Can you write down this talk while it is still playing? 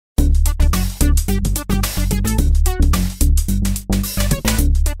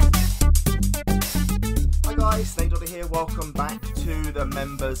the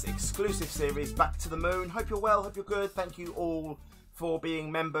members exclusive series, Back to the Moon. Hope you're well, hope you're good. Thank you all for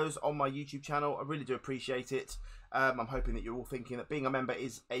being members on my YouTube channel. I really do appreciate it. I'm hoping that you're all thinking that being a member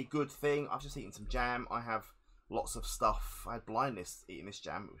is a good thing. I've just eaten some jam. I have lots of stuff. I had blindness eating this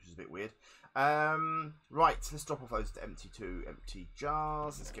jam, which is a bit weird. Right, let's drop off those two empty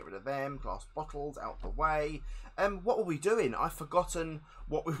jars. Let's get rid of them. Glass bottles out the way. What were we doing? I've forgotten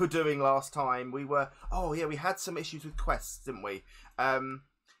what we were doing last time. We were... Oh, yeah, we had some issues with quests, didn't we?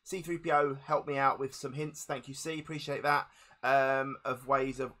 C3PO helped me out with some hints. Thank you, C. Appreciate that. Of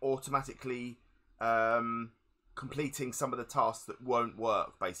ways of automatically completing some of the tasks that won't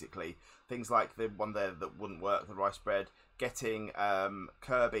work, basically. Things like the one there that wouldn't work, the rice bread. Getting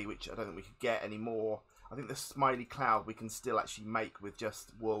Kirby, which I don't think we could get anymore. I think the smiley cloud we can still actually make with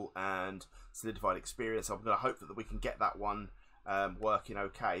just wool and solidified experience. So I'm going to hope that we can get that one working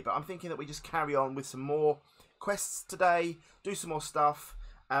okay. But I'm thinking that we just carry on with some more quests today, do some more stuff,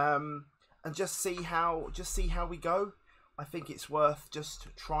 and just see how we go. I think it's worth just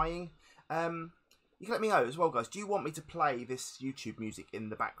trying. You can let me know as well, guys. Do you want me to play this YouTube music in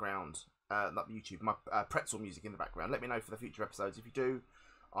the background? Not YouTube, my pretzel music in the background. Let me know for the future episodes. If you do,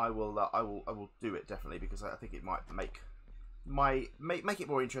 I will do it definitely, because I think it might make it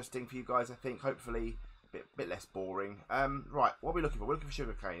more interesting for you guys. I think hopefully a bit less boring. Right, what are we looking for? We're looking for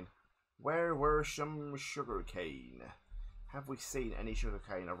sugarcane. Where were some sugarcane? Have we seen any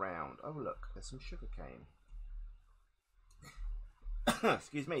sugarcane around? Oh look, there's some sugarcane.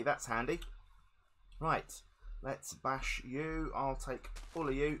 Excuse me, that's handy. Right, let's bash you. I'll take all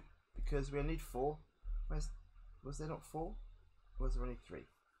of you, because we need 4. Was there not 4? Or was there only 3?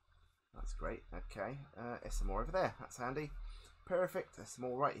 That's great. Okay, there's some more over there. That's handy. Perfect. There's some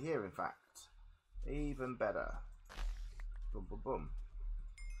more right here, in fact. Even better. Boom, boom, boom.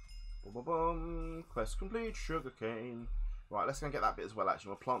 Boom, boom, boom. Quest complete. Sugarcane. Right, let's go and get that bit as well, actually.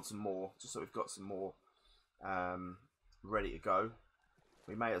 We'll plant some more, just so we've got some more ready to go.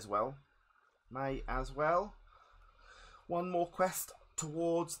 We may as well. One more quest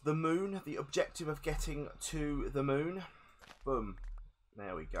towards the moon. The objective of getting to the moon. Boom.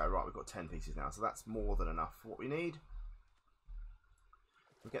 There we go. Right, we've got 10 pieces now, so that's more than enough for what we need.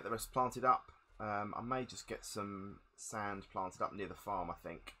 We'll get the rest planted up. I may just get some sand planted up near the farm, I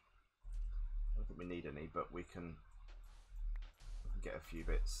think. I don't think we need any, but we can get a few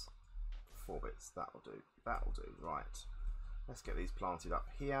bits. 4 bits. That'll do. That'll do. Right. Let's get these planted up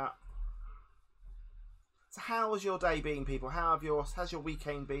here. So how has your day been, people? How's your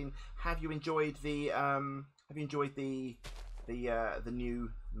weekend been? Have you enjoyed the the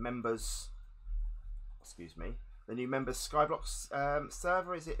new members? Excuse me, the new members Skyblocks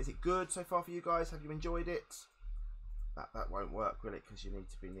server. Is it good so far for you guys? Have you enjoyed it? That won't work, will it? Because you need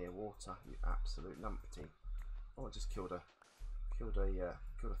to be near water. You absolute numpty. Oh, I just killed a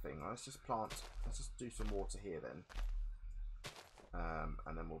thing. Let's just plant. Let's just do some water here then,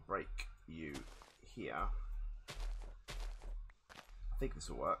 and then we'll break you here. I think this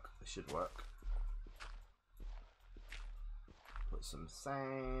will work. This should work. Put some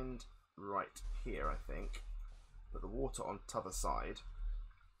sand right here, I think. Put the water on the other side.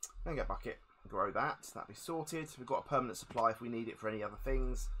 Then get a bucket. Grow that. That'll be sorted. We've got a permanent supply if we need it for any other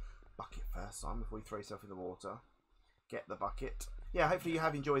things. Bucket first time before you throw yourself in the water. Get the bucket. Yeah, hopefully you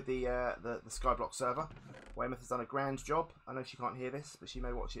have enjoyed the Skyblock server. Weymouth has done a grand job. I know she can't hear this, but she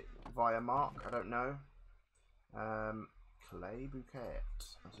may watch it via Mark. I don't know. Clay bouquet.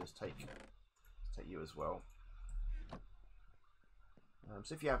 Let's just take you as well.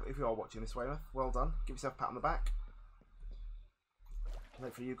 So if you are watching this, Weymouth, well done. Give yourself a pat on the back.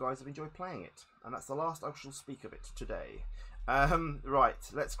 Hopefully you guys have enjoyed playing it, and that's the last I shall speak of it today. Right,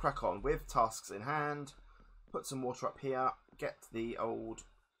 let's crack on with tasks in hand. Put some water up here. Get the old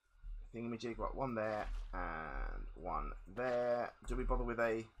thingamajig. Right, one there and one there. Do we bother with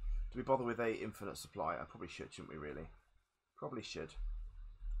a infinite supply? I probably should, shouldn't we? Really, probably should.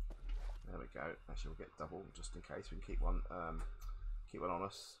 There we go. Actually, we'll get double just in case. We can keep one on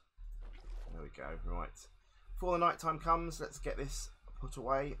us. There we go. Right. Before the night time comes, let's get this put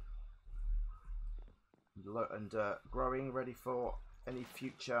away and growing, ready for any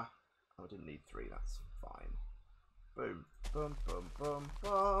future. Oh, I didn't need 3. That's fine. Boom, boom, boom, boom,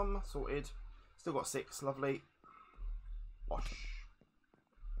 boom. Sorted. Still got 6. Lovely. Bosh.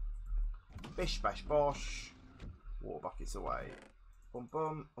 Bish, bash, bosh. Water buckets away. Boom,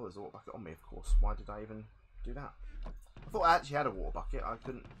 boom. Oh, there's a water bucket on me, of course. Why did I even do that? I thought I actually had a water bucket. I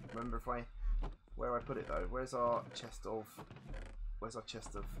couldn't remember where I put it though. Where's our chest of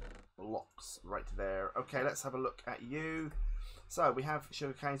blocks? Right there. Okay, let's have a look at you. So we have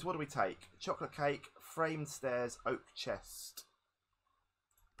sugar canes. What do we take? Chocolate cake, framed stairs, oak chest.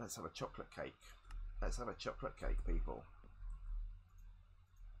 Let's have a chocolate cake. Let's have a chocolate cake, people.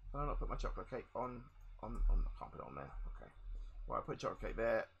 Can I not put my chocolate cake on? I can't put it on there. Okay. Right, I put chocolate cake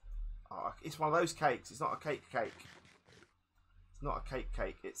there. Oh, it's one of those cakes. It's not a cake. It's not a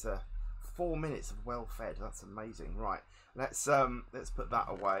cake. It's a 4 minutes of well fed. That's amazing. Right. Let's put that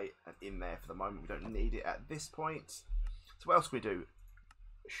away and in there for the moment. We don't need it at this point. So what else can we do?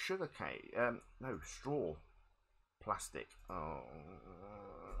 Sugar cake. No, straw. Plastic. Oh,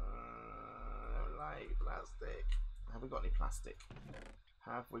 I don't like plastic. Have we got any plastic?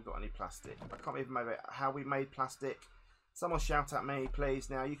 Have we got any plastic? I can't even remember how we made plastic. Someone shout at me, please.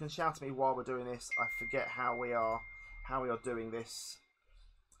 Now you can shout at me while we're doing this. I forget how we are doing this.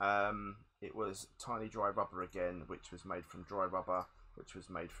 It was tiny dry rubber again, which was made from dry rubber, which was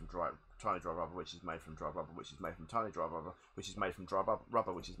made from tiny dry rubber, which is made from dry rubber, which is made from tiny dry rubber, which is made from dry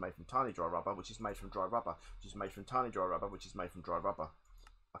rubber, which is made from tiny dry rubber, which is made from dry rubber, which is made from tiny dry rubber, which is made from dry rubber.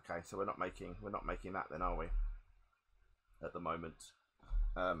 Okay, so we're not making that then, are we? At the moment.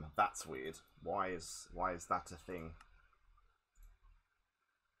 That's weird. Why is that a thing?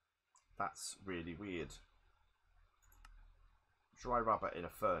 That's really weird. Dry rubber in a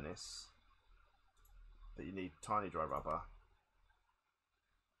furnace, but you need tiny dry rubber.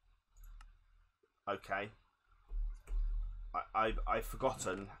 Okay. I've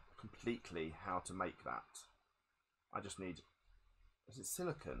forgotten completely how to make that. I just need. Is it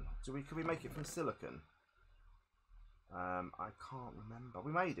silicon? Could we make it from silicon? I can't remember.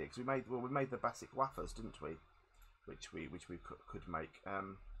 We made it because we made the basic wafers, didn't we? Which we could make.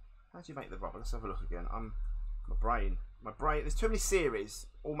 How do you make the rubber? Let's have a look again. My brain. There's too many series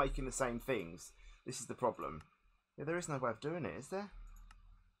all making the same things. This is the problem. Yeah, there is no way of doing it, is there?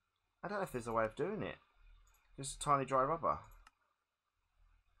 I don't know if there's a way of doing it. Just tiny dry rubber.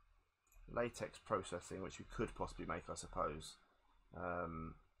 Latex processing, which we could possibly make, I suppose.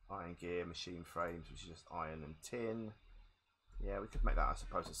 Iron gear, machine frames, which is just iron and tin. Yeah, we could make that, I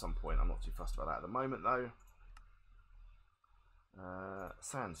suppose, at some point. I'm not too fussed about that at the moment, though.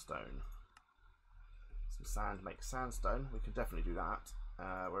 Sandstone. Some sand makes sandstone. We can definitely do that.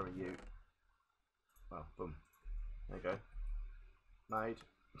 Where are you? Well, boom. There you go. Made.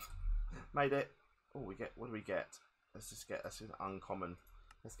 Made it. Oh, what do we get? Let's just get an uncommon.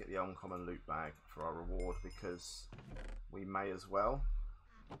 Let's get the uncommon loot bag for our reward because we may as well.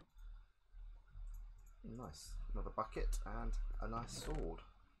 Nice. Another bucket and a nice sword.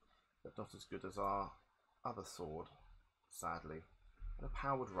 But not as good as our other sword, sadly. And a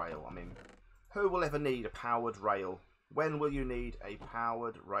powered rail. I mean, who will ever need a powered rail? When will you need a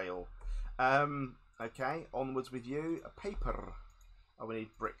powered rail? Okay, onwards with you. A paper. Oh, we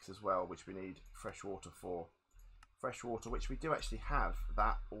need bricks as well, which we need fresh water for. Fresh water, which we do actually have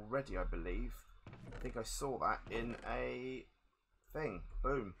that already, I believe. I think I saw that in a thing.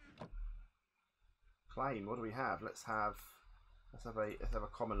 Boom. Claim. What do we have? Let's have a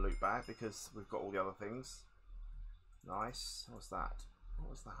common loot bag because we've got all the other things. Nice. What's that?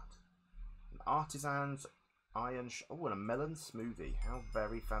 What was that? An artisan's iron. Oh, and a melon smoothie. How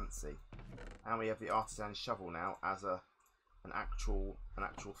very fancy. And we have the artisan shovel now as an actual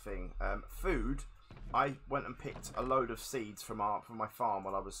thing. Food. I went and picked a load of seeds from my farm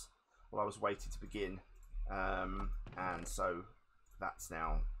while I was waiting to begin, and so that's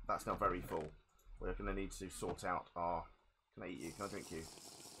now very full. We're going to need to sort out our. Can I eat you? Can I drink you?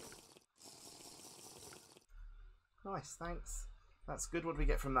 Nice, thanks. That's good. What do we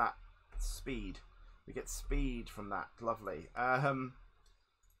get from that? Speed. We get speed from that. Lovely.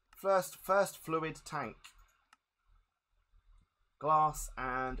 First fluid tank. Glass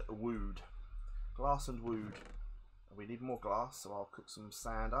and wood. Glass and wood. We need more glass, so I'll cook some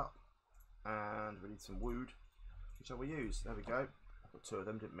sand up. And we need some wood. Which shall we use? There we go. I've got two of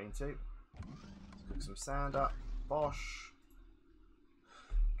them, didn't mean to. Let's cook some sand up. Bosh.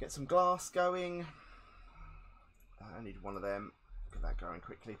 Get some glass going. I need one of them. Get that going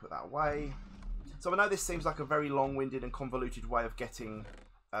quickly, put that away. So I know this seems like a very long-winded and convoluted way of getting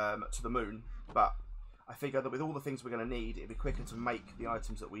to the moon, but I figure that with all the things we're going to need, it'd be quicker to make the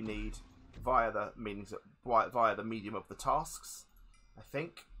items that we need via the medium of the tasks. I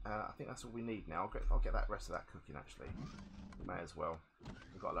think that's all we need now. I'll get that rest of that cooking actually. We may as well.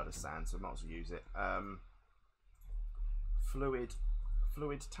 We've got a load of sand, so we might as well use it.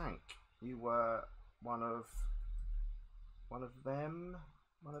 Fluid tank. You were one of them.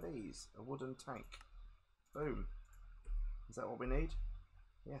 One of these. A wooden tank. Boom. Is that what we need?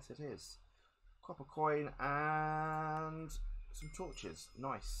 Yes, it is. Copper coin and some torches.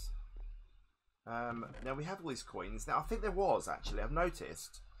 Nice. Now we have all these coins. Now I think there was actually, I've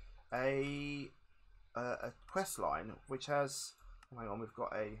noticed a quest line which has Hang on, we've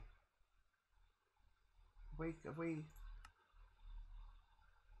got a... Have we...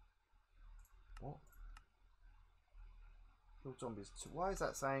 What? Kill zombies. Why is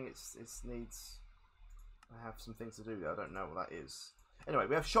that saying it needs... I have some things to do there. I don't know what that is. Anyway,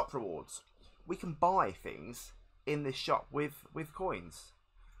 we have shop rewards. We can buy things in this shop with coins.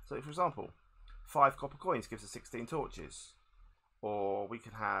 So, for example, 5 copper coins gives us 16 torches. Or we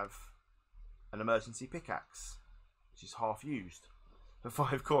could have an emergency pickaxe, which is half used, for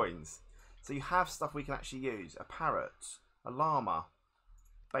 5 coins. So you have stuff we can actually use. A parrot, a llama,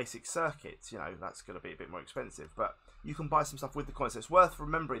 basic circuits. You know, that's going to be a bit more expensive. But you can buy some stuff with the coins. So it's worth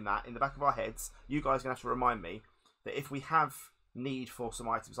remembering that in the back of our heads. You guys are going to have to remind me that if we have need for some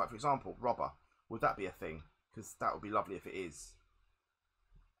items, like for example, rubber, would that be a thing? Because that would be lovely if it is.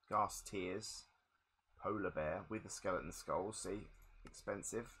 Gas tears. Polar bear with the skeleton skulls. See?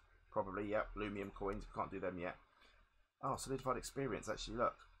 Expensive. Probably, yep. Lumium coins. We can't do them yet. Oh, solidified experience. Actually,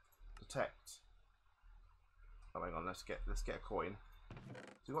 look. Detect. Oh, hang on. Let's get a coin.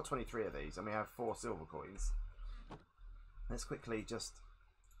 So we've got 23 of these, and we have 4 silver coins. Let's quickly just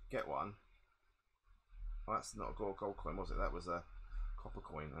get one. Oh, that's not a gold coin, was it? That was a copper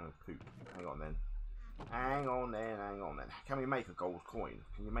coin. Oh, poop. Hang on then. Hang on then. Hang on then. Can we make a gold coin?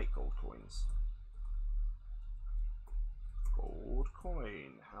 Can you make gold coins? Gold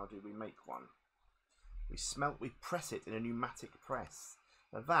coin. How do we make one? We press it in a pneumatic press.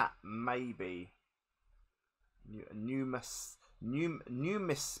 Now that may be numismatic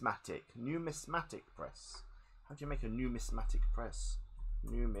press. How do you make a numismatic press?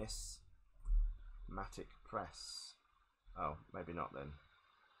 Numismatic press. Oh, maybe not then.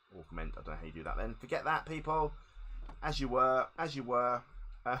 Augment. I don't know how you do that then. Forget that, people. As you were.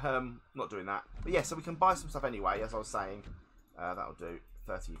 Not doing that. But yeah, so we can buy some stuff anyway, as I was saying. That'll do.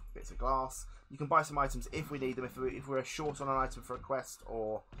 30 bits of glass. You can buy some items if we need them. If we're short on an item for a quest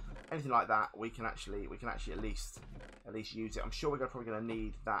or anything like that, we can actually at least use it. I'm sure we're probably going to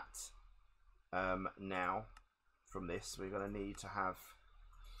need that now from this. We're going to need to have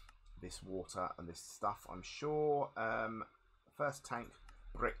this water and this stuff, I'm sure. First tank,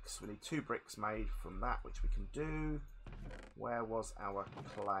 bricks. We need 2 bricks made from that, which we can do. Where was our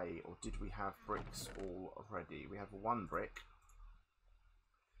clay? Or did we have bricks already? We have 1 brick.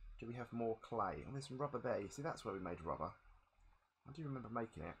 Do we have more clay? Oh, there's some rubber there. You see, that's where we made rubber. I do remember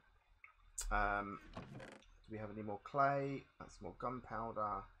making it. Do we have any more clay? That's more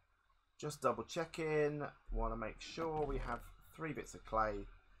gunpowder. Just double checking. Want to make sure we have 3 bits of clay,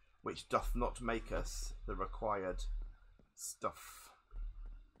 which doth not make us the required stuff.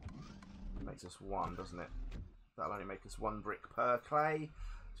 It makes us 1, doesn't it? That'll only make us 1 brick per clay.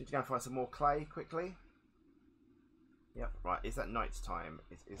 So we need to go and find some more clay quickly. Yep, right. Is that night time?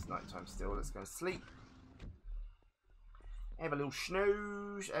 It is night time still. Let's go and sleep. Have a little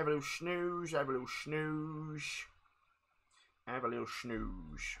snooze. Have a little snooze. Have a little snooze. Have a little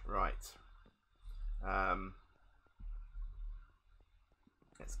snooze. Right.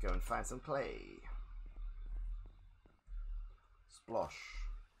 Let's go and find some clay. Splosh.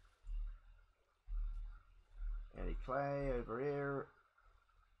 Any clay over here?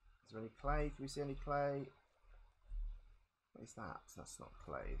 Is there any clay? Can we see any clay? What is that? That's not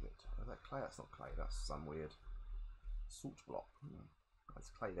clay, is it? Is that clay? That's not clay. That's some weird salt block. There's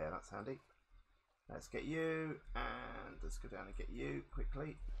clay there. That's handy. Let's get you, and let's go down and get you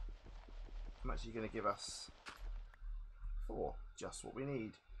quickly. How much are you going to give us? 4. Just what we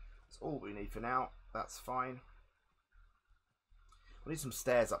need. That's all we need for now. That's fine. We need some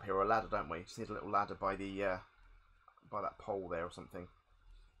stairs up here, or a ladder, don't we? Just need a little ladder by the by that pole there or something.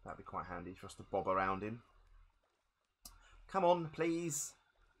 That'd be quite handy for us to bob around in. Come on, please.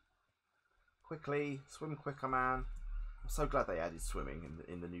 Quickly. Swim quicker, man. I'm so glad they added swimming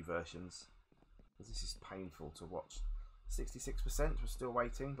in the new versions. Because this is painful to watch. 66%. We're still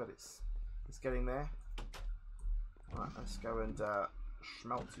waiting, but it's getting there. Right, let's go and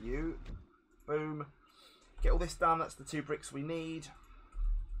smelt you. Boom. Get all this done. That's the 2 bricks we need.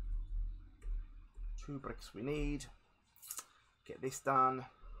 2 bricks we need. Get this done.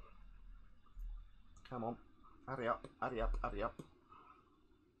 Come on. Hurry up, hurry up, hurry up.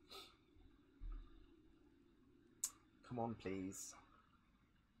 Come on, please.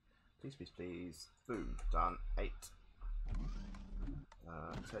 Please, please, please. Boom, done. 8.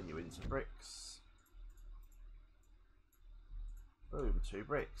 Turn you into bricks. Boom, 2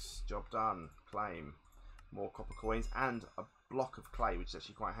 bricks. Job done. Claim. More copper coins and a block of clay, which is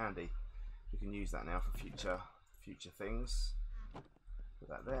actually quite handy. We can use that now for future things. Put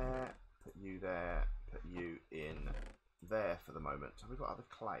that there. Put you there. Put you in there for the moment. Have we got other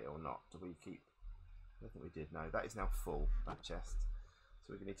clay or not? Do we keep I don't think we did. No, that is now full, that chest. So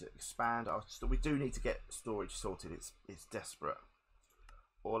we're going to need to expand our... We do need to get storage sorted. It's desperate.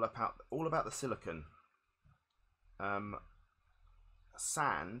 All about the silicon.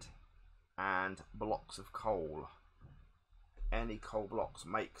 Sand and blocks of coal. Any coal blocks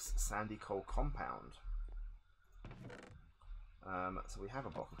makes sandy coal compound. So we have a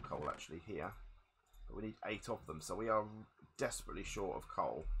block of coal actually here. But we need 8 of them. So we are desperately short of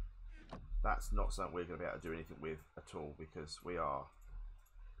coal. That's not something we're going to be able to do anything with at all, because we are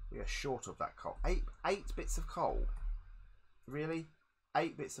short of that coal. 8 bits of coal. Really?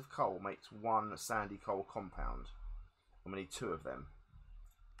 8 bits of coal makes 1 sandy coal compound. And we need 2 of them.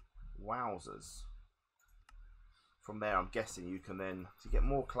 Wowzers. From there, I'm guessing you can then, to get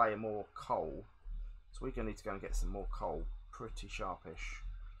more clay and more coal, so we're going to need to go and get some more coal. Pretty sharpish.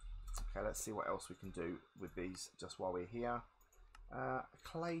 Okay, let's see what else we can do with these just while we're here. A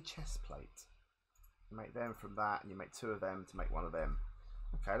clay chest plate. You make them from that, and you make 2 of them to make 1 of them.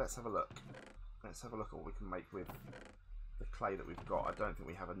 Okay, let's have a look. Let's have a look at what we can make with the clay that we've got. I don't think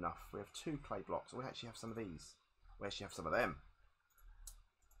we have enough. We have 2 clay blocks. We actually have some of these. We actually have some of them.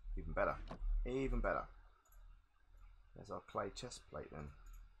 Even better. Even better. There's our clay chest plate then.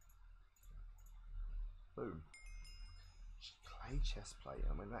 Boom. Clay chest plate.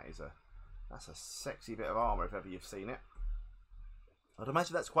 I mean, that's a sexy bit of armour if ever you've seen it. I'd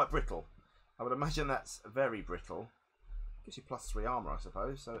imagine that's quite brittle. I would imagine that's very brittle. Gives you +3 armour, I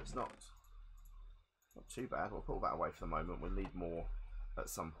suppose, so it's not too bad. We'll put all that away for the moment. We'll need more at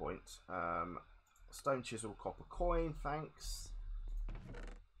some point. Stone chisel, copper coin, thanks.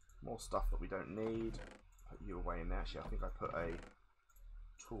 More stuff that we don't need. Put you away in there. Actually, I think I put a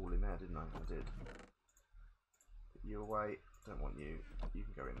tool in there, didn't I? I did. Put you away. Don't want you. You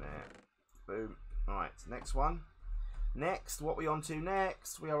can go in there. Boom. Alright, next one. Next, what are we on to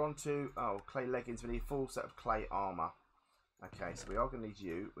next? We are on to, clay leggings. We need a full set of clay armour. Okay, so we are going to need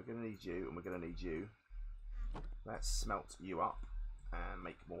you. We're going to need you, and we're going to need you. Let's smelt you up and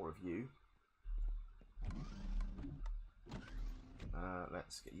make more of you.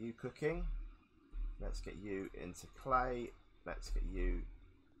 Let's get you cooking. Let's get you into clay. Let's get you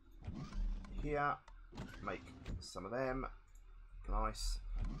here. Make some of them. Nice.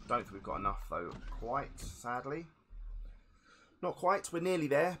 Don't think we've got enough though, quite, sadly. Not quite. We're nearly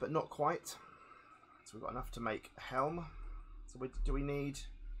there, but not quite. So we've got enough to make a helm. So do we need...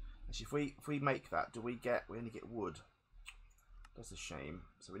 Actually, if we make that, we only get wood. That's a shame.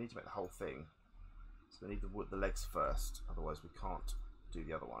 So we need to make the whole thing. So we need the wood, the legs first. Otherwise we can't do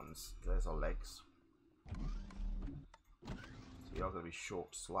the other ones. There's our legs. So we are going to be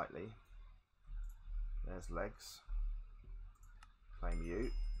short slightly. There's legs. Claim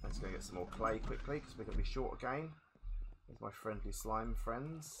you. Let's go get some more clay quickly, because we're going to be short again. There's my friendly slime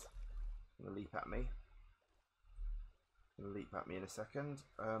friends. Going to leap at me. Going to leap at me in a second.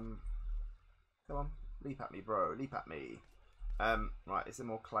 Come on, leap at me, bro. Leap at me. Right, is there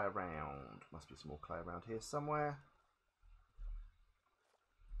more clay around? Must be some more clay around here somewhere.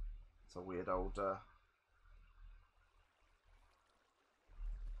 It's a weird old.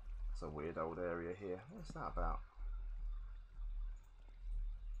 It's a weird old area here. What's that about?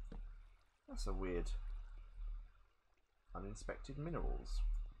 That's a weird. Uninspected minerals.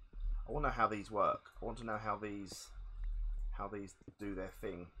 I want to know how these work. I want to know how these do their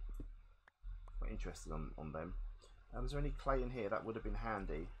thing. Quite interested on them. Is there any clay in here? That would have been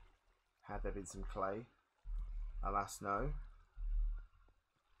handy had there been some clay. Alas, no.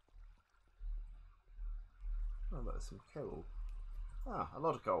 Oh, there's some coal. Ah, a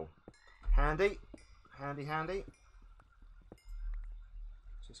lot of coal. Handy, handy, handy.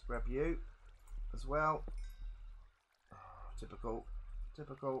 Just grab you as well. Oh, typical,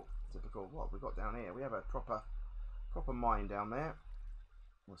 typical, typical. What have we got down here? We have a proper mine down there.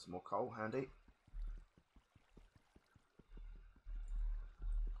 With some more coal, handy.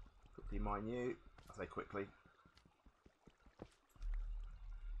 Quickly mine you. I say quickly.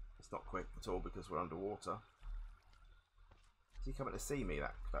 It's not quick at all because we're underwater. Is he coming to see me,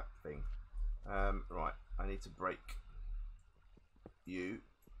 that thing? Right, I need to break you.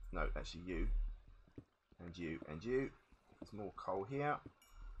 No, actually you. And you, and you. There's more coal here.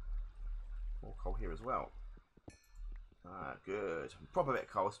 More coal here as well. Ah, good. Proper bit of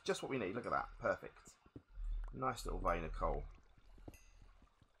coal. It's just what we need. Look at that. Perfect. Nice little vein of coal.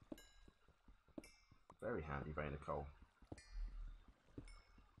 Very handy vein of coal.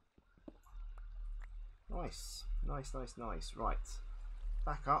 Nice. Nice, nice, nice. Right.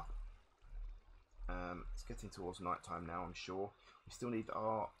 Back up. It's getting towards night time now, I'm sure. We still need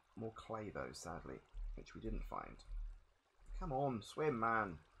our more clay though, sadly, which we didn't find. Come on, swim,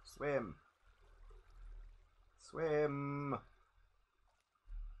 man. Swim. Swim.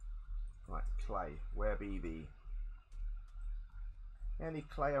 Right, clay. Where be thee? Any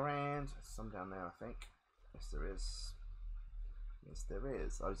clay around? Some down there, I think. Yes, there is. Yes, there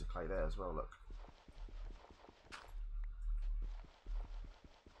is. Loads of clay there as well, look.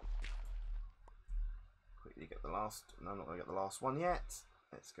 Quickly get the last. No, I'm not going to get the last one yet.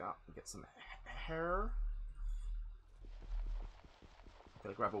 Let's go up and get some hair. I'm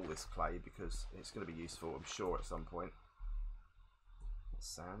going to grab all this clay because it's going to be useful, I'm sure, at some point. That's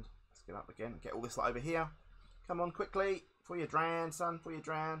sand. Let's get up again. Get all this light over here. Come on, quickly. Before you drown, son. Before you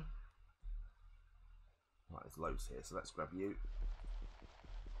drown. Right, there's loads here, so let's grab you.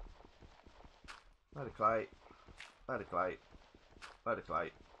 Load of clay. Load of clay. Load of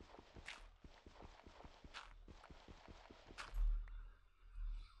clay.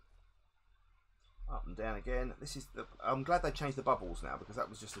 Up and down again. This is the. I'm glad they changed the bubbles now, because that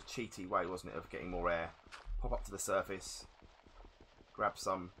was just a cheaty way, wasn't it, of getting more air. Pop up to the surface. Grab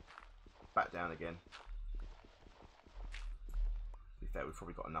some. Back down again. To be fair, we've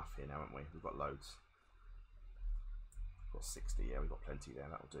probably got enough here now, haven't we? We've got loads. We've got 60, yeah, we've got plenty there,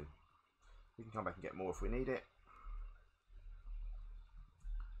 that'll do. We can come back and get more if we need it.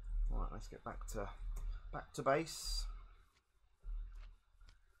 Alright, let's get back to base.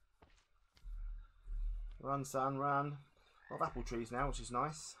 Run, son, run. A lot of apple trees now, which is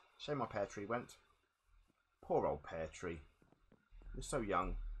nice. Shame my pear tree went. Poor old pear tree. You're so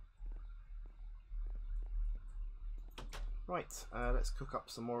young. Right, let's cook up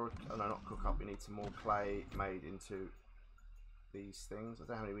some more. Oh no, not cook up. We need some more clay made into these things. I don't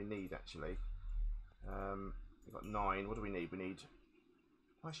know how many we need actually. We've got 9. What do we need? We need.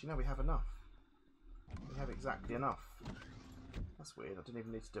 Actually, no, we have enough. We have exactly enough. That's weird. I didn't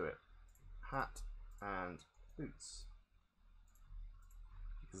even need to do it. Hat and boots.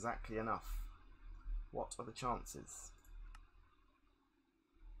 Exactly enough. What are the chances?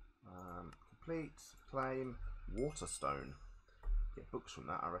 Complete. Claim. Waterstone. Get books from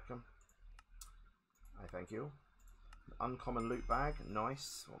that, I reckon. I thank you. Uncommon loot bag.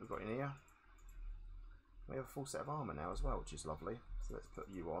 Nice. What we got in here? We have a full set of armour now as well, which is lovely. So let's put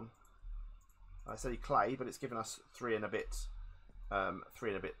you on. I said clay, but it's given us 3 and a bit. 3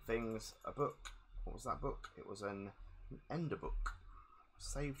 and a bit things. A book. What was that book? It was an ender book.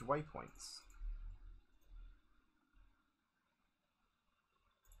 Saved waypoints.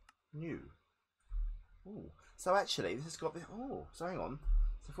 New. Ooh. So actually, this has got the. Oh, so hang on.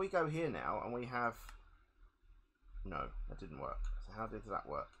 So if we go here now and we have. No, that didn't work. So how did that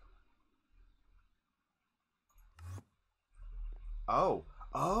work? Oh,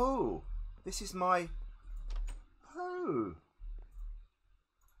 oh, this is my. Oh.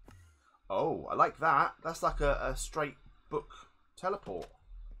 Oh, I like that. That's like a straight book teleport.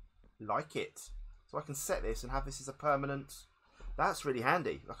 Like it. So I can set this and have this as a permanent. That's really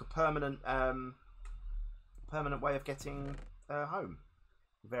handy. Like a permanent permanent way of getting home.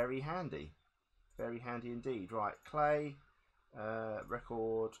 Very handy. Very handy indeed. Right, clay,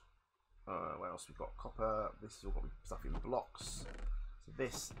 record. What else we got? Copper. This has all got stuff in blocks. So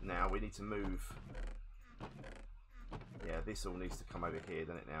this now we need to move. Yeah, this all needs to come over here,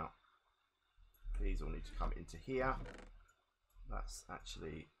 doesn't it now? These all need to come into here. That's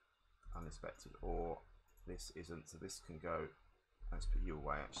actually unexpected, or this isn't. So this can go. Let's put you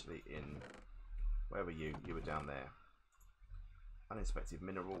away actually in. Where were you? You were down there. Uninspected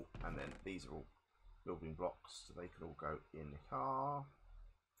mineral, and then these are all building blocks, so they can all go in the car.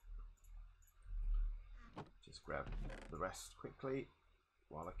 Just grab the rest quickly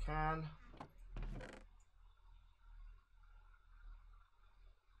while I can.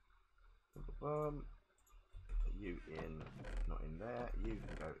 Boom. Put you in, not in there. You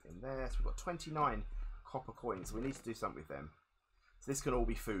can go in there. So we've got 29 copper coins. So we need to do something with them. So this can all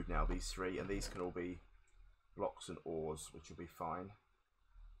be food now, these 3, and these can all be blocks and ores, which will be fine.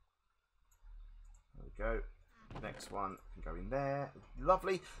 There we go. Next one can go in there.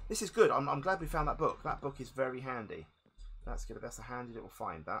 Lovely. This is good. I'm glad we found that book. That book is very handy. That's good. That's a handy little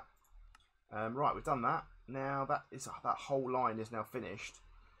find. That. Right, we've done that. Now that whole line is now finished.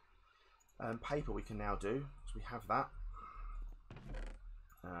 Paper we can now do. So we have that.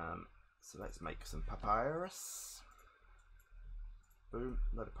 So let's make some papyrus. Boom.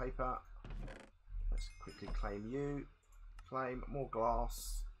 Load of paper. Let's quickly claim you. Claim more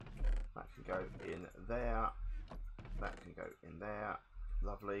glass. That can go in there. That can go in there.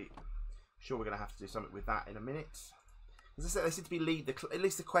 Lovely. Sure, we're going to have to do something with that in a minute. As I said, they seem to be at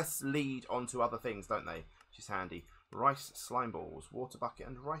least the quests lead onto other things, don't they? Which is handy. Rice, slime balls, water bucket,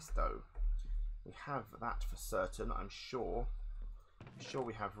 and rice dough. We have that for certain, I'm sure. I'm sure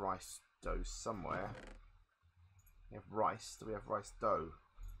we have rice dough somewhere. We have rice. Do we have rice dough?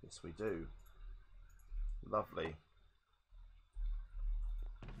 Yes, we do. Lovely.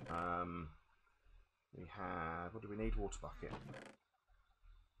 We have, what do we need? Water bucket.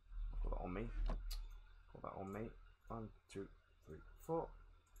 I've got that on me. Got that on me. 1, 2, 3, 4.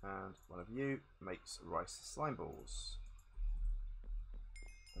 And one of you makes rice slime balls.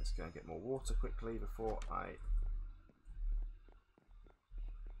 Let's go and get more water quickly before I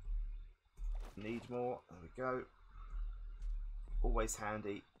need more. There we go. Always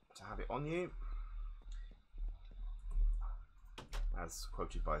handy to have it on you. As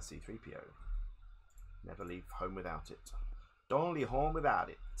quoted by C-3PO. Never leave home without it. Don't leave home without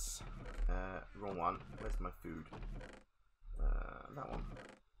it. Wrong one. Where's my food? That one.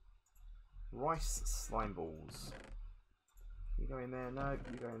 Rice slime balls. You go in there? No.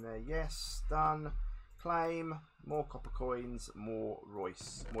 You go in there? Yes. Done. Claim. More copper coins. More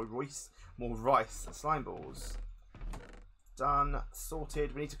rice. More rice slime balls. Done.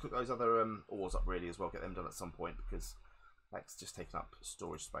 Sorted. We need to cook those other ores up really as well. Get them done at some point because that's just taking up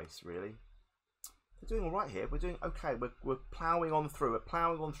storage space really. We're doing all right here. We're doing okay. We're ploughing on through. We're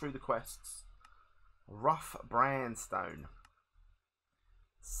ploughing on through the quests. Rough Brandstone.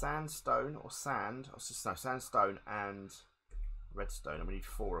 Sandstone or sand. Oh, no, sandstone and redstone. And we need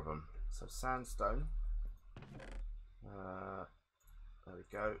 4 of them. So sandstone. There we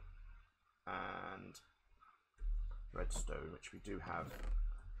go. And redstone, which we do have.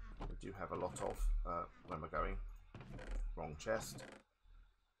 We do have a lot of when we're going. Wrong chest.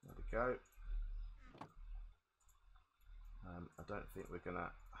 There we go. I don't think we're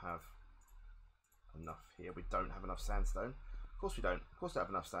gonna have enough here. We don't have enough sandstone. Of course we don't. Of course we don't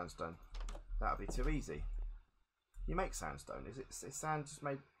have enough sandstone. That would be too easy. You make sandstone. Is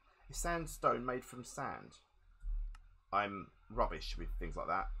sandstone made from sand? I'm rubbish with things like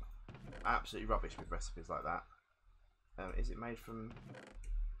that. Absolutely rubbish with recipes like that. Is it made from?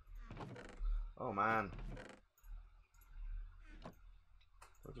 Oh man.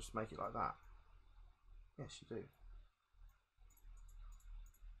 I'll just make it like that. Yes, you do.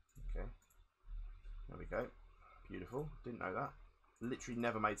 Okay. There we go. Beautiful. Didn't know that. Literally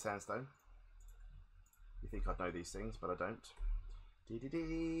never made sandstone. You think I'd know these things, but I don't.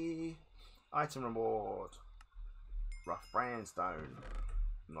 Dee-dee-dee. Item reward. Rough Brandstone.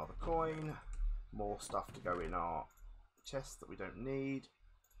 Another coin. More stuff to go in our chest that we don't need.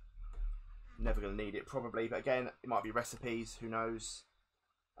 Never going to need it probably, but again, it might be recipes. Who knows?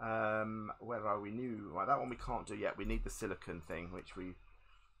 Where are we new? Right, that one we can't do yet. We need the silicon thing, which we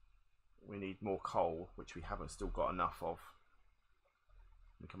need more coal, which we haven't still got enough of.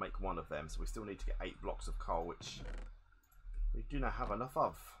 We can make 1 of them, so we still need to get 8 blocks of coal, which we do not have enough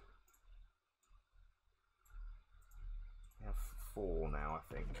of. We have 4 now,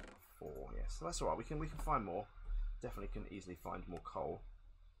 I think. 4, yes. So that's alright. We can find more. Definitely can easily find more coal.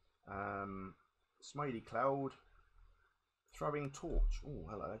 Smiley cloud. Throwing torch. Oh,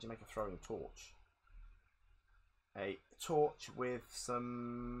 hello. How do you make a throwing torch? A torch with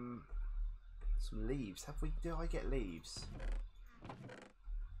some leaves. Did I get leaves?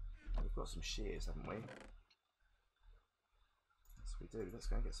 We've got some shears, haven't we? Yes, we do. Let's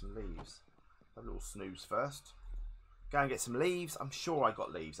go and get some leaves. Have a little snooze first. Go and get some leaves. I'm sure I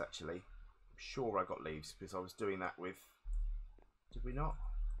got leaves, actually. I'm sure I got leaves because I was doing that with... Did we not?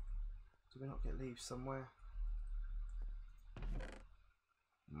 Did we not get leaves somewhere?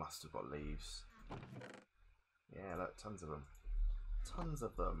 Must have got leaves. Yeah, look, tons of them. Tons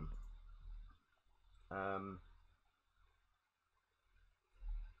of them.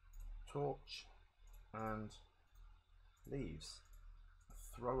 Torch and leaves.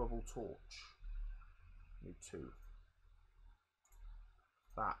 A throwable torch. Need 2.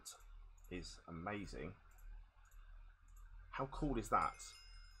 That is amazing. How cool is that?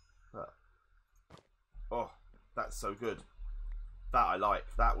 Look. Oh, that's so good. That I like.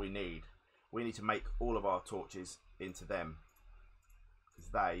 That we need. We need to make all of our torches into them.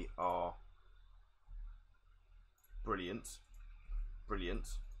 Because they are brilliant. Brilliant.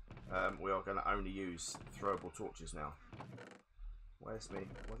 We are going to only use throwable torches now. Where's me?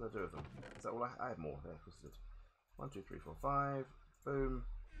 What did I do with them? Is that all I had? More there. 1, 2, 3, 4, 5. Boom.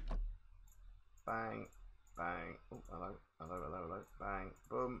 Bang. Bang. Oh, hello. Hello, hello, hello. Bang.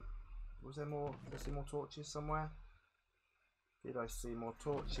 Boom. Was there more? Did I see more torches somewhere? Did I see more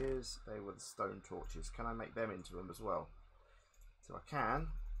torches? They were the stone torches. Can I make them into them as well? So I can.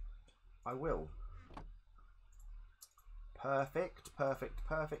 I will. Perfect, perfect,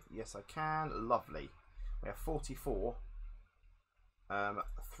 perfect. Yes, I can. Lovely. We have 44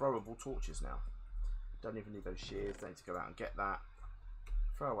 throwable torches now. Don't even need those shears. Don't need to go out and get that.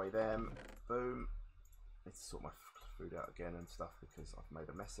 Throw away them. Boom. Need to sort my food out again and stuff because I've made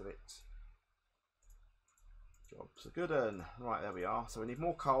a mess of it. Job's a good un. Right, there we are. So we need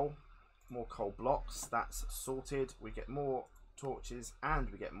more coal blocks. That's sorted. We get more torches and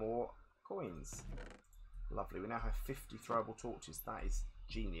we get more coins. Lovely. We now have 50 throwable torches. That is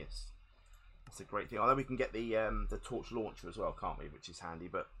genius. That's a great thing. Although we can get the torch launcher as well, can't we? Which is handy,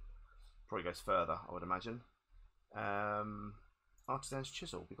 but probably goes further, I would imagine. Artisan's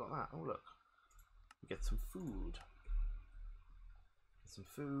chisel. We got that. Oh look. We get some food.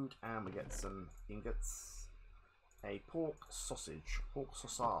 And we get some ingots. A pork sausage.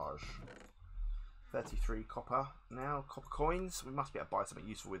 33 copper. Now, copper coins. We must be able to buy something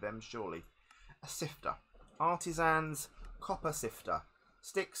useful with them, surely. A sifter. Artisan's copper sifter.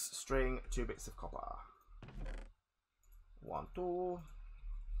 Sticks, string, 2 bits of copper. 1, 2.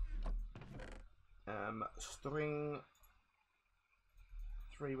 String.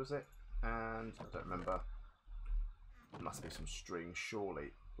 3 was it? And I don't remember. There must be some string,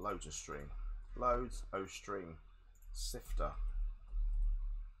 surely. Loads of string. Loads of string. Sifter.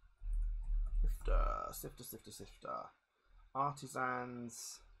 Sifter.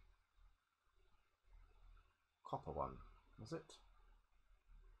 Artisan's copper one, was it?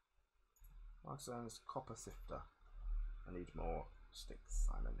 Artisan's copper sifter. I need more sticks.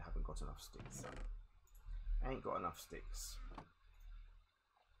 I haven't got enough sticks. Ain't got enough sticks.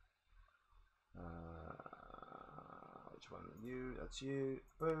 Which one? You. That's you.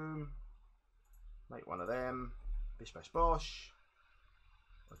 Boom. Make one of them. Bish bash bosh.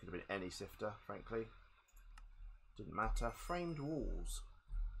 That could have been any sifter, frankly. Didn't matter. Framed walls.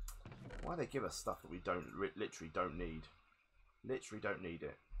 Why they give us stuff that we literally don't need? Literally don't need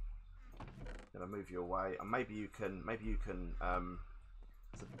it. Gonna move you away, and maybe you can.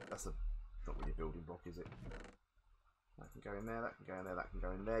 That's not really a building block, is it? That can go in there. That can go in there. That can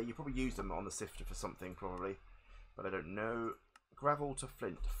go in there. You probably use them on the sifter for something, probably, but I don't know. Gravel to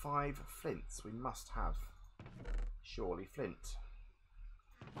flint. 5 flints. We must have. Surely flint.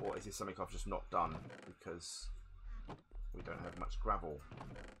 Or is this something I've just not done because we don't have much gravel?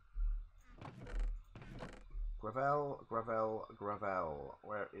 Gravel.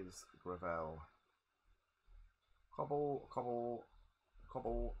 Where is gravel? Cobble.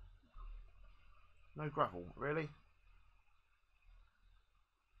 No gravel, really?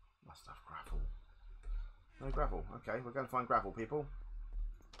 Must have gravel. No gravel. Okay, we're going to find gravel, people.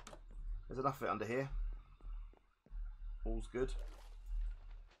 There's enough of it under here. All's good.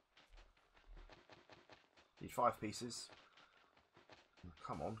 Need 5 pieces.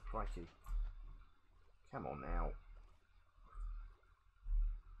 Come on, crikey. Come on now.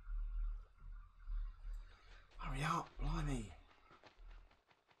 Hurry up, blimey.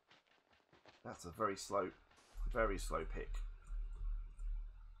 That's a very slow pick.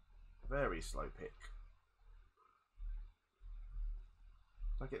 Very slow pick.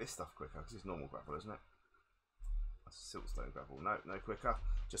 Can I get this stuff quicker? Because it's normal gravel, isn't it? That's siltstone gravel. No, no quicker.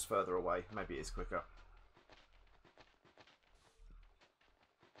 Just further away. Maybe it is quicker.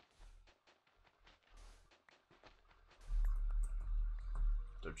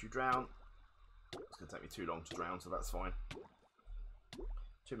 Don't you drown. It's going to take me too long to drown, so that's fine.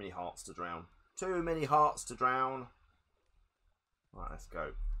 Too many hearts to drown. Too many hearts to drown. Right, let's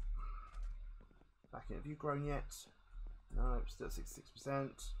go. Back in. Have you grown yet? No, still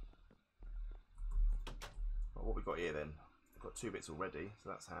 66%. Well, what we got here then? We've got 2 bits already, so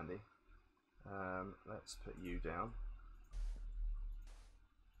that's handy. Let's put you down.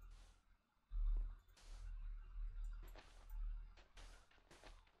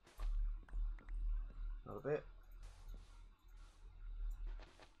 Another bit.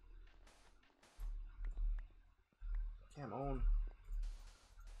 Come on.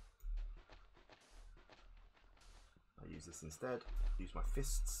 I'll use this instead. Use my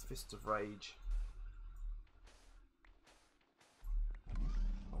fists. Fist of rage.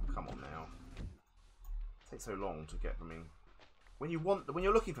 Oh, come on now. It takes so long to get. I mean, when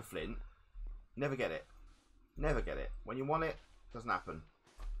you're looking for flint, never get it. Never get it. When you want it, it doesn't happen.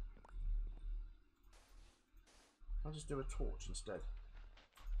 I'll just do a torch instead.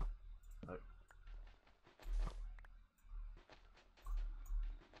 No.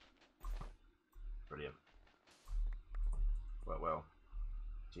 Brilliant. Well.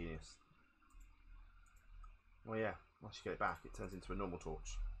 Genius. Oh yeah, once you get it back, it turns into a normal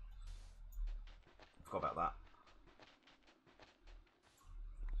torch. I forgot about that.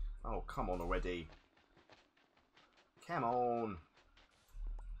 Oh, come on already. Come on.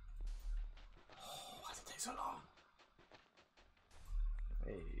 Oh, why does it take so long?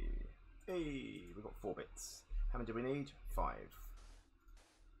 Hey, we've got 4 bits. How many do we need? 5.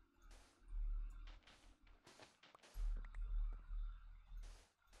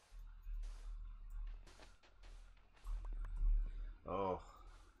 Oh.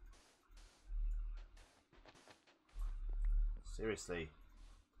 Seriously.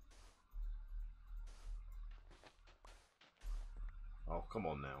 Oh, come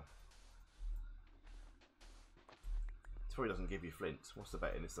on now. This probably doesn't give you flint. What's the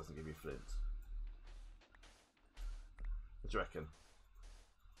bet in this doesn't give you flint? What do you reckon?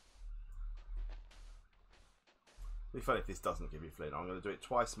 It'd be funny if this doesn't give you flint. I'm going to do it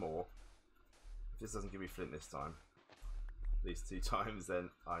twice more. If this doesn't give me flint this time, these 2 times, then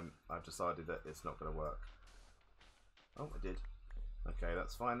I've decided that it's not going to work. Oh, it did. Okay,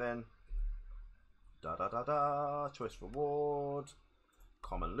 that's fine then. Da da da da. Choice reward.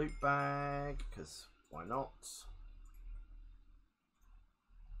 Common loot bag, because why not?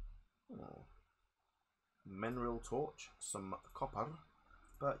 Oh. Mineral torch, some copper,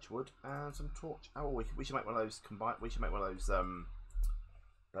 birchwood, and some torch. Oh, we should make one of those combined. We should make one of those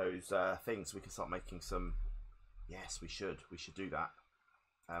things. We can start making some. Yes, we should. We should do that.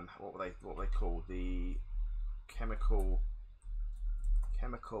 What were they called? The chemical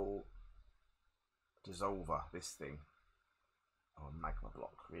dissolver. This thing. Oh, a magma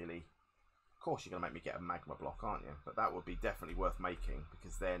block. Really? Of course, you're gonna make me get a magma block, aren't you? But that would be definitely worth making,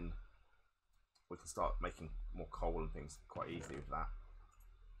 because then we can start making more coal and things quite easily with that.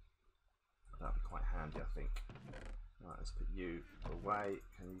 That'd be quite handy, I think. Right, let's put you away.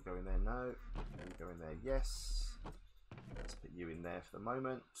 Can you go in there? No. Can you go in there? Yes. Let's put you in there for the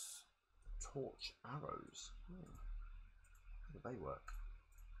moment. Torch arrows. How do they work?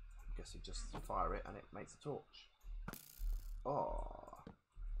 I guess you just fire it and it makes a torch. Oh.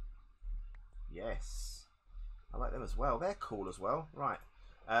 Yes. I like them as well. They're cool as well. Right.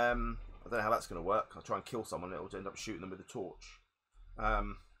 I don't know how that's going to work. I'll try and kill someone and it'll end up shooting them with a torch.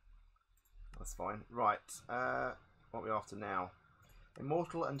 That's fine. Right. What are we after now?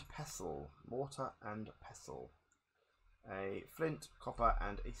 Immortal and pestle. Mortar and pestle. A flint, copper,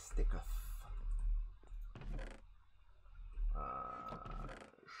 and a sticketh.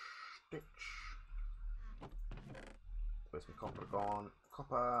 Stitch. Where's my copper gone?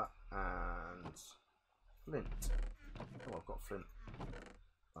 Copper and flint. Oh, I've got flint.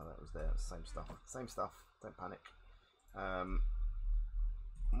 Oh, that was there. Same stuff. Same stuff. Don't panic.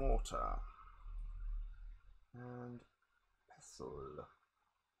 Mortar and pestle.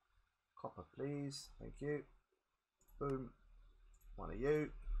 Copper, please. Thank you. Boom. One of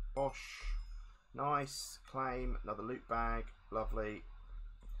you. Bosh. Nice. Claim. Another loot bag. Lovely.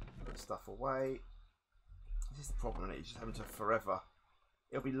 Put stuff away. This is the problem, isn't it? You're just having to forever.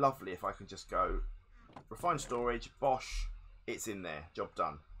 It'll be lovely if I can just go refine storage. Bosh. It's in there. Job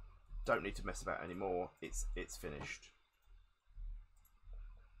done. Don't need to mess about anymore. It's finished.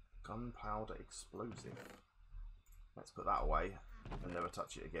 Gunpowder explosive. Let's put that away and never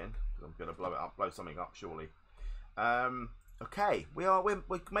touch it again, because I'm going to blow it up, blow something up surely. Okay, we're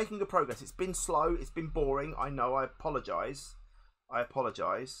making good progress. It's been slow. It's been boring. I know. I apologise.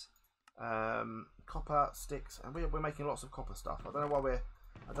 Copper sticks, and we're making lots of copper stuff. I don't know why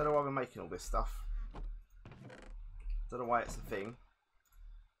we're making all this stuff. Don't know why it's a thing.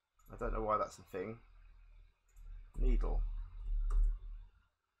 I don't know why that's a thing. Needle.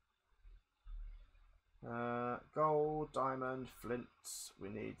 Gold, diamond, flint. We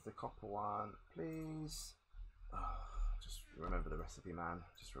need the copper one, please. Oh, just remember the recipe, man.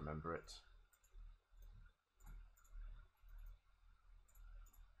 Just remember it.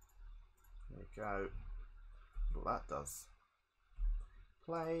 There you go. Look what that does.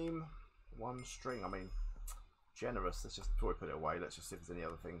 Claim. One string. I mean, generous. Let's just, before we put it away, let's just see if there's any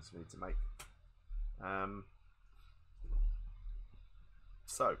other things we need to make.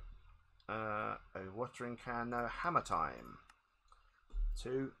 A watering can. No, hammer time.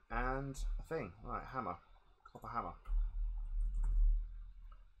 2 and a thing. Right, hammer. Copper hammer.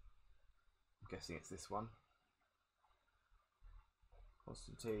 I'm guessing it's this one.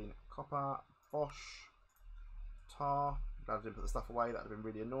 Constantine, copper, Bosch, tar. Glad I didn't put the stuff away. That would have been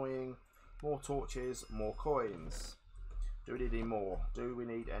really annoying. More torches, more coins. Do we need any more? Do we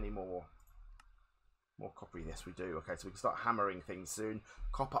need any more? More copper? Yes, we do. Okay, so we can start hammering things soon.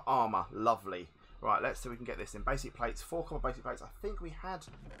 Copper armor, lovely. Right, let's see if we can get this in. Basic plates, 4 copper basic plates. I think we had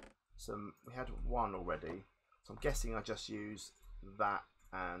some. We had one already. So I'm guessing I just use that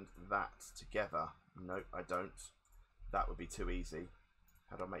and that together. Nope, I don't. That would be too easy.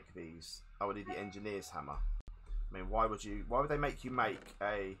 How do I make these? Oh, I need the engineer's hammer. I mean, why would they make you make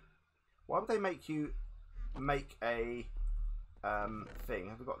a thing?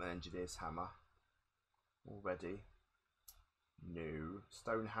 Have we got an engineer's hammer already? No.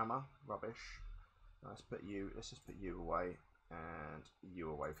 Stone hammer, rubbish. Let's just put you away and you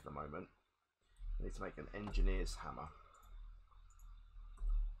away for the moment. I need to make an engineer's hammer.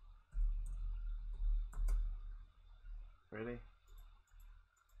 Really?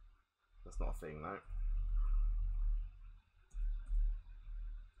 That's not a thing, though.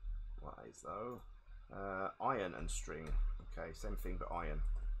 What is though? Iron and string. Okay, same thing but iron.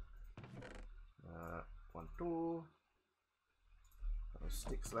 1, 2. No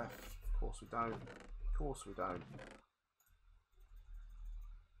sticks left. Of course we don't. Of course we don't.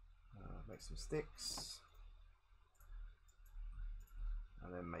 Make some sticks.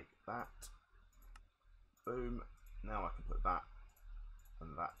 And then make that. Boom. Now I can put that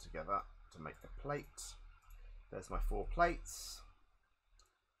and that together to make a plate. There's my 4 plates.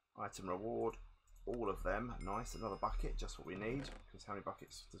 Item reward. All of them. Nice. Another bucket. Just what we need. Because how many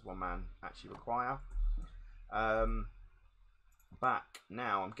buckets does one man actually require? Back.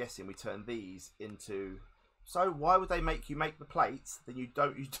 Now I'm guessing we turn these into... So why would they make you make the plates that you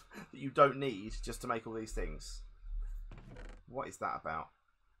don't need just to make all these things? What is that about?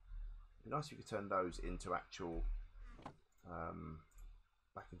 It'd be nice if you could turn those into actual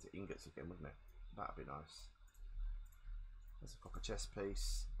back into ingots again, wouldn't it? That'd be nice. There's a copper chest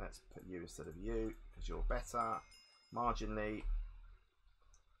piece. Let's put you instead of you because you're better marginally.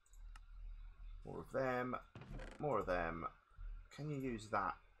 More of them. More of them. Can you use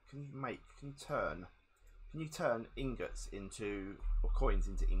that? Can you turn ingots into, or coins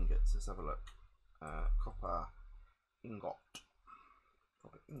into ingots? Let's have a look. Copper ingot.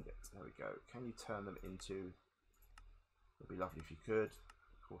 Copper ingot. There we go. Can you turn them into? It'd be lovely if you could.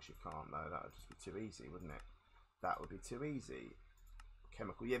 Of course you can't though. That would just be too easy, wouldn't it? That would be too easy.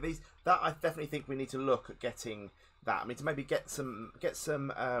 Chemical. Yeah, these. That I definitely think we need to look at getting that. I mean, to maybe get some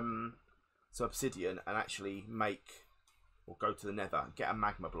obsidian and actually make, or go to the Nether, get a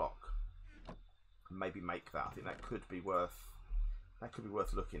magma block. Maybe make that. I think that could be worth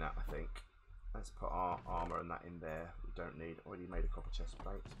looking at. I think. Let's put our armor and that in there. We don't need. Already made a copper chest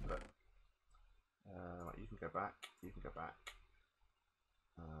plate, but you can go back. You can go back.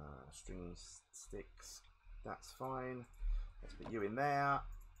 Strings, sticks. That's fine. Let's put you in there.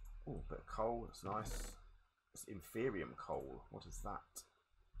 Oh, a bit of coal. That's nice. It's Inferium coal. What is that?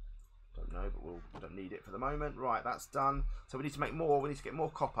 Don't know, but we don't need it for the moment. Right, that's done. So we need to make more. We need to get more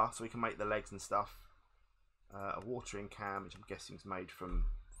copper so we can make the legs and stuff. A watering can, which I'm guessing is made from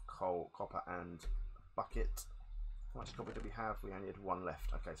coal, copper, and a bucket. How much copper do we have? We only had 1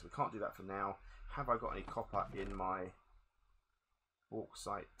 left. Okay, so we can't do that for now. Have I got any copper in my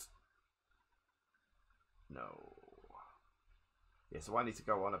bauxite? No. Yeah, so I need to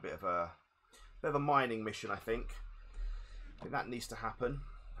go on a bit of a mining mission. I think that needs to happen.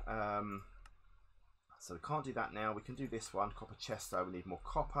 So we can't do that now. We can do this one, copper chest though. We need more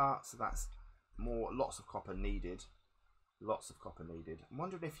copper, so that's lots of copper needed. Lots of copper needed. I'm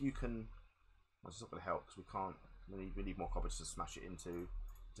wondering if you can. Well, it's not going to help because we can't. We need more copper just to smash it into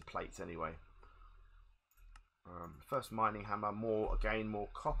plates anyway. First mining hammer, more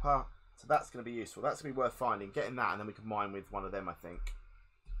copper. So that's going to be useful. That's going to be worth finding. Getting that, and then we can mine with one of them. I think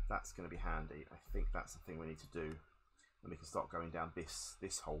that's going to be handy. I think that's the thing we need to do. And we can start going down this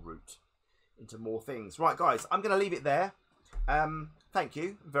whole route into more things. Right, guys, I'm going to leave it there. Thank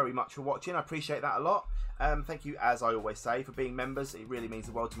you very much for watching. I appreciate that a lot. Thank you, as I always say, for being members. It really means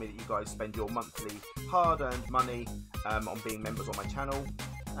the world to me that you guys spend your monthly hard-earned money on being members on my channel.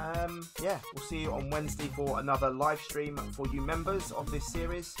 Yeah, we'll see you on Wednesday for another live stream for you members of this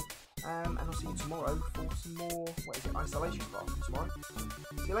series. And I'll see you tomorrow for some more, isolation craft tomorrow.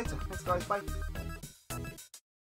 See you later. Thanks, guys. Bye.